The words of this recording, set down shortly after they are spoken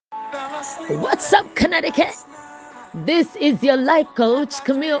What's up, Connecticut? This is your life coach,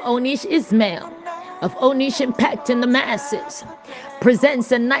 Camille Onish Ismail of Onish Impact in the Masses.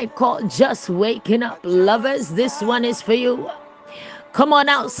 Presents a night called Just Waking Up. Lovers, this one is for you. Come on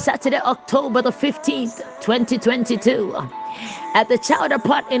out Saturday, October the 15th, 2022 at the Chowder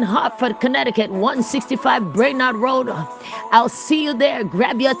Pot in Hartford, Connecticut, 165 Brainerd Road. I'll see you there.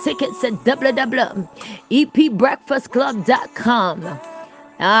 Grab your tickets at www.epbreakfastclub.com.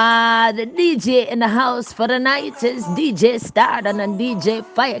 The DJ in the house for the night is DJ Stardom and DJ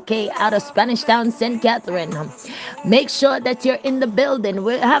Fire K out of Spanish Town, St. Catherine. Make sure that you're in the building.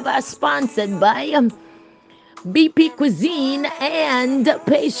 We have our sponsored by BP Cuisine and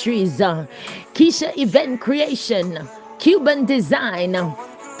Pastries, Keisha Event Creation, Cuban Design,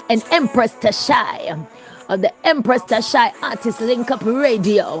 and Empress Tashai of the Empress Tashai Artist Link Up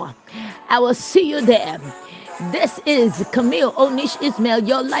Radio. I will see you there. This is Camille Onish Ismail,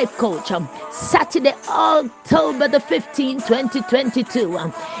 your life coach. Saturday, October the 15th, 2022.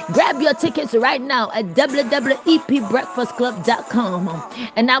 Grab your tickets right now at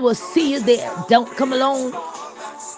www.epbreakfastclub.com. And I will see you there. Don't come alone.